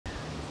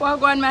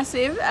Wagwan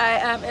Massive, I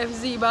am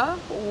FZiba.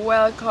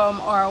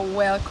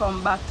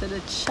 Welcome back to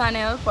the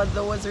channel for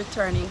those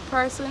returning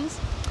persons.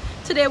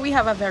 Today we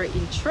have a very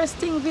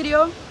interesting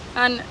video,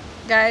 and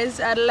guys,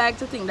 I'd like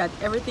to think that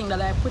everything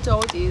that I put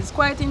out is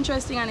quite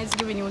interesting and it's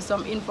giving you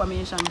some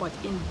information. But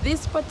in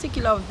this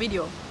particular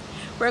video,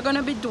 we're going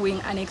to be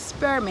doing an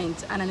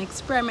experiment, and an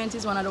experiment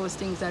is one of those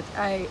things that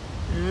I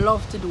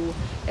love to do,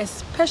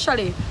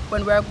 especially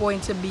when we're going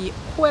to be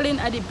quelling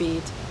a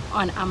debate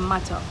on a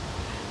matter.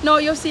 Now,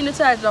 you've seen the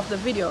title of the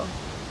video.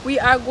 We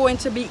are going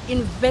to be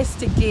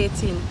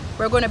investigating.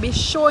 We're going to be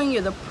showing you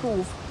the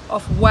proof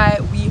of why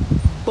we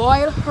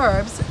boil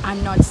herbs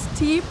and not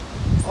steep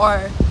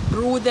or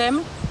brew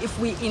them if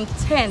we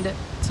intend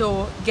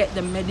to get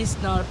the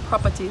medicinal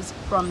properties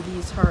from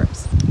these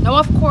herbs. Now,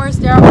 of course,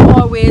 there are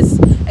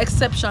always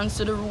exceptions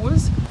to the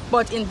rules,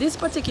 but in this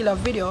particular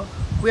video,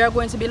 we are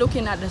going to be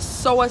looking at the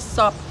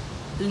soursop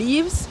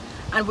leaves,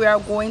 and we are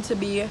going to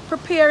be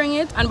preparing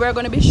it, and we're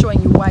going to be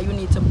showing you why you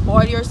need to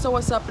boil your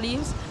soursop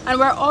leaves, and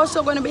we're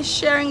also going to be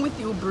sharing with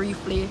you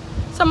briefly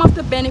some of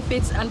the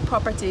benefits and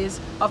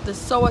properties of the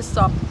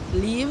soursop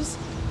leaves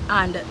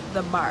and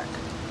the bark.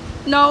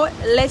 Now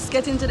let's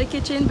get into the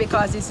kitchen,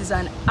 because this is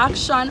an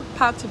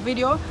action-packed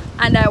video,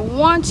 and I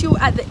want you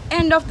at the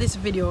end of this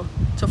video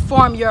to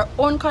form your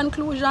own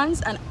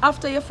conclusions. And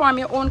after you form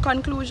your own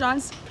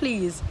conclusions,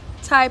 please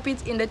type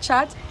it in the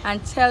chat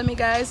and tell me,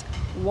 guys,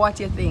 what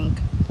you think.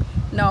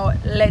 Now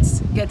let's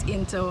get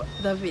into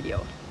the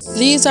video.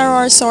 These are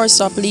our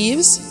soursop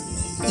leaves.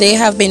 They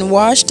have been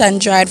washed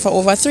and dried for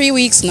over 3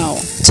 weeks now.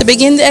 To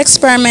begin the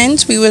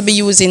experiment, we will be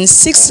using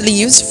 6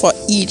 leaves for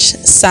each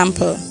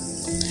sample.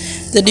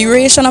 The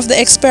duration of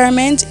the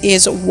experiment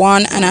is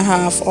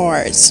 1.5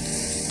 hours.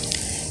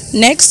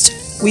 Next,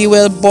 we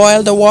will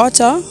boil the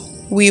water.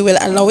 We will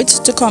allow it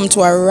to come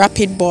to a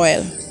rapid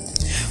boil.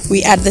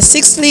 We add the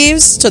 6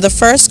 leaves to the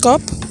first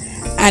cup,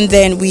 and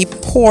then we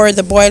pour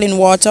the boiling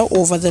water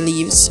over the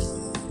leaves.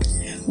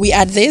 We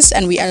add this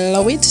and we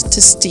allow it to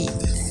steep.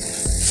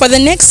 For the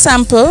next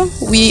sample,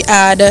 we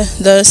add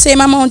the same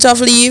amount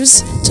of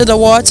leaves to the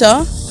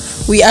water.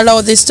 We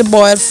allow this to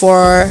boil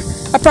for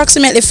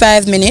approximately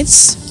 5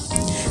 minutes.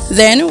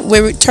 Then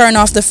we turn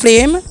off the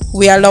flame.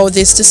 We allow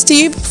this to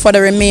steep for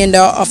the remainder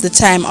of the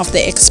time of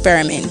the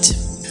experiment.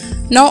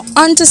 Now,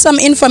 on to some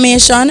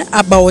information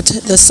about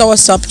the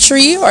soursop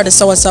tree or the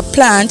soursop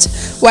plant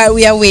while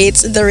we await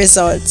the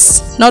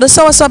results. Now, the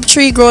soursop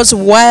tree grows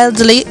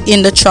wildly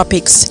in the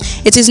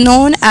tropics. It is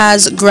known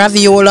as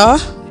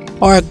graviola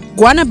or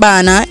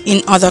guanabana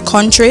in other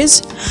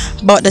countries,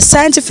 but the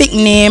scientific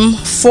name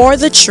for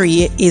the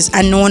tree is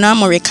Annona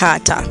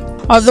muricata.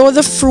 Although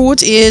the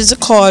fruit is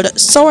called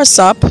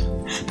soursop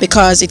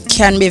because it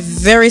can be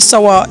very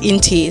sour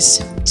in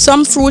taste,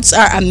 some fruits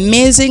are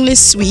amazingly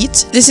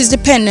sweet. This is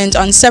dependent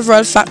on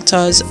several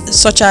factors,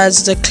 such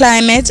as the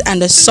climate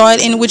and the soil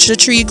in which the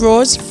tree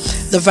grows,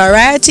 the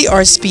variety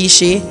or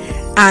species,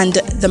 and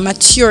the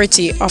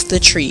maturity of the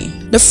tree.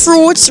 The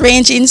fruits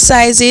range in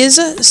sizes.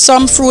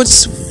 Some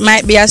fruits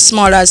might be as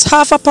small as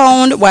half a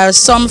pound, while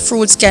some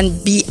fruits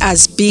can be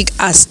as big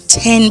as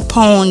 10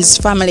 pounds,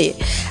 family.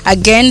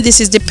 Again, this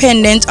is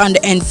dependent on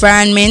the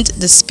environment,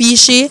 the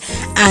species,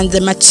 and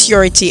the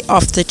maturity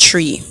of the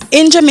tree.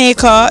 In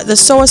Jamaica, the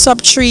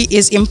soursop tree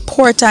is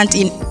important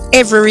in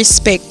every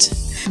respect.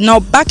 Now,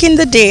 back in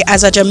the day,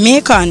 as a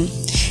Jamaican,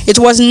 it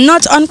was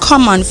not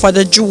uncommon for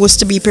the juice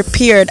to be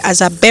prepared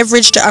as a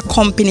beverage to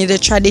accompany the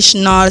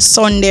traditional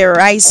Sunday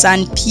rice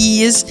and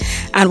peas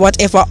and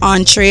whatever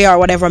entree or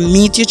whatever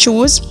meat you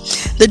choose.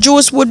 The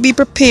juice would be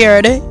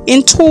prepared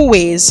in 2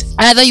 ways,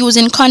 either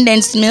using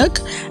condensed milk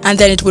and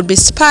then it would be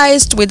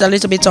spiced with a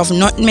little bit of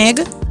nutmeg,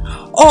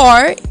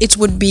 or it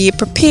would be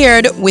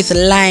prepared with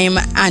lime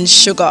and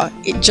sugar.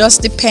 It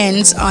just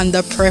depends on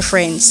the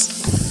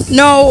preference.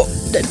 Now,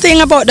 the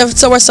thing about the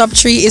soursop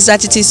tree is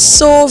that it is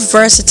so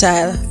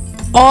versatile.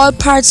 All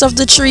parts of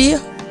the tree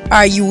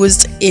are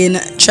used in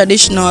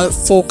traditional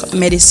folk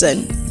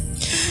medicine.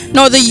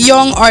 Now, the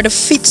young or the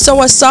fit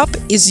soursop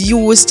is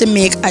used to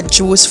make a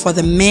juice for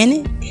the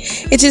men.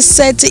 It is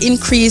said to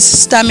increase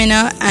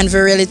stamina and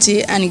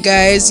virility, and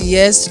guys,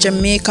 yes,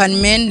 Jamaican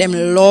men, them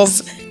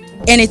love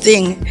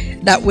anything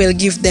that will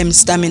give them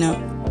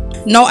stamina.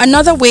 Now,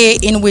 another way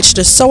in which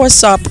the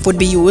soursop would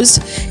be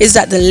used is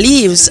that the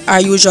leaves are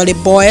usually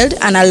boiled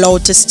and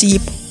allowed to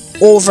steep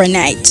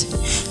overnight.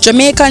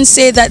 Jamaicans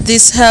say that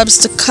this helps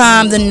to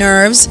calm the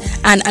nerves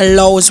and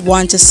allows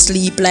one to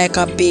sleep like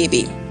a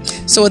baby.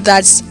 So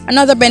that's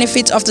another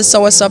benefit of the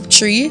soursop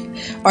tree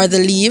or the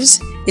leaves.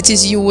 It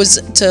is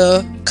used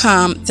to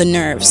calm the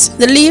nerves.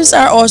 The leaves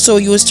are also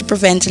used to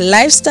prevent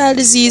lifestyle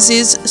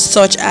diseases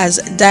such as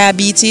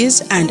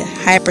diabetes and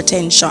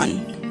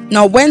hypertension.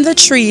 Now, when the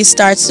tree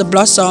starts to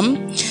blossom,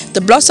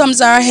 the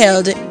blossoms are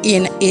held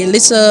in a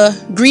little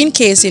green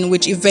casing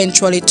which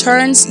eventually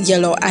turns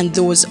yellow, and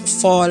those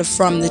fall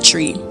from the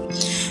tree.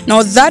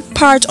 Now, that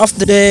part of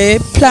the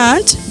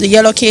plant, the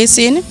yellow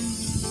casing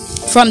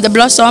from the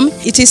blossom,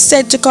 it is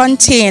said to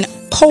contain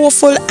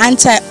powerful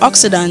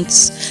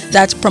antioxidants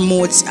that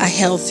promotes a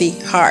healthy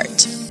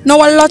heart. Now,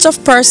 a lot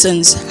of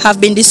persons have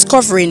been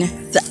discovering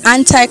the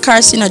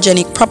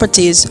anti-carcinogenic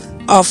properties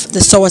of the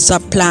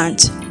soursop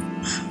plant.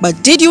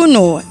 But did you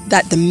know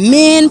that the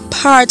main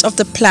part of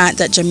the plant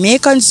that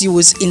Jamaicans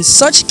use in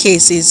such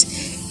cases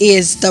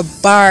is the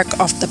bark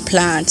of the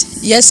plant?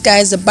 Yes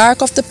guys, the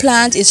bark of the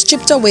plant is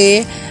chipped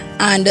away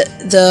and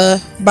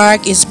the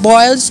bark is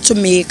boiled to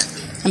make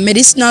a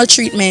medicinal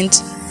treatment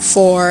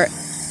for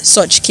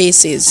such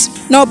cases.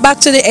 Now back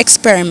to the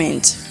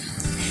experiment.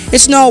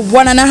 It's now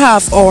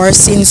 1.5 hours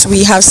since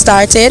we have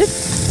started,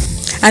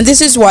 and this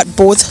is what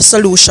both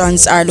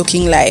solutions are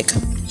looking like.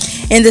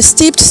 In the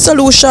steeped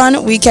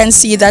solution, we can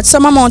see that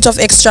some amount of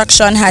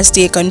extraction has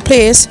taken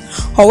place.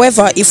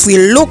 However, if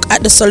we look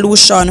at the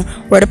solution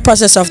where the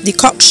process of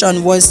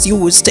decoction was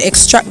used to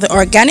extract the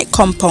organic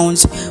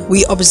compounds,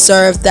 we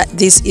observe that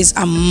this is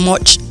a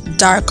much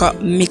darker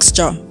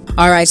mixture.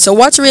 Alright, so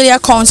what really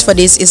accounts for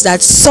this is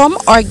that some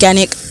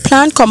organic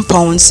plant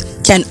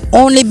compounds can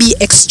only be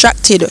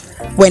extracted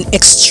when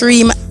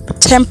extreme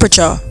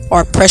temperature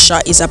or pressure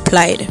is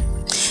applied.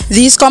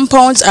 These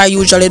compounds are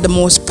usually the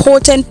most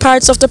potent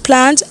parts of the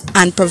plant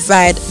and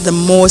provide the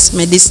most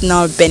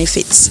medicinal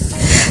benefits.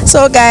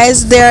 So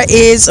guys, there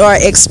is our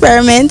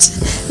experiment.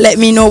 Let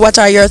me know what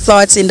are your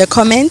thoughts in the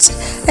comments.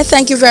 I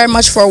thank you very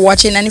much for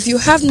watching, and if you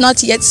have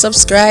not yet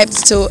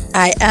subscribed to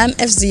I Am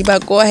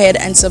FZiba, go ahead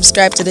and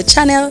subscribe to the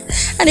channel.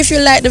 And if you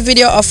like the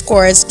video, of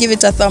course, give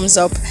it a thumbs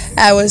up.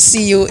 I will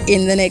see you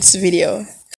in the next video.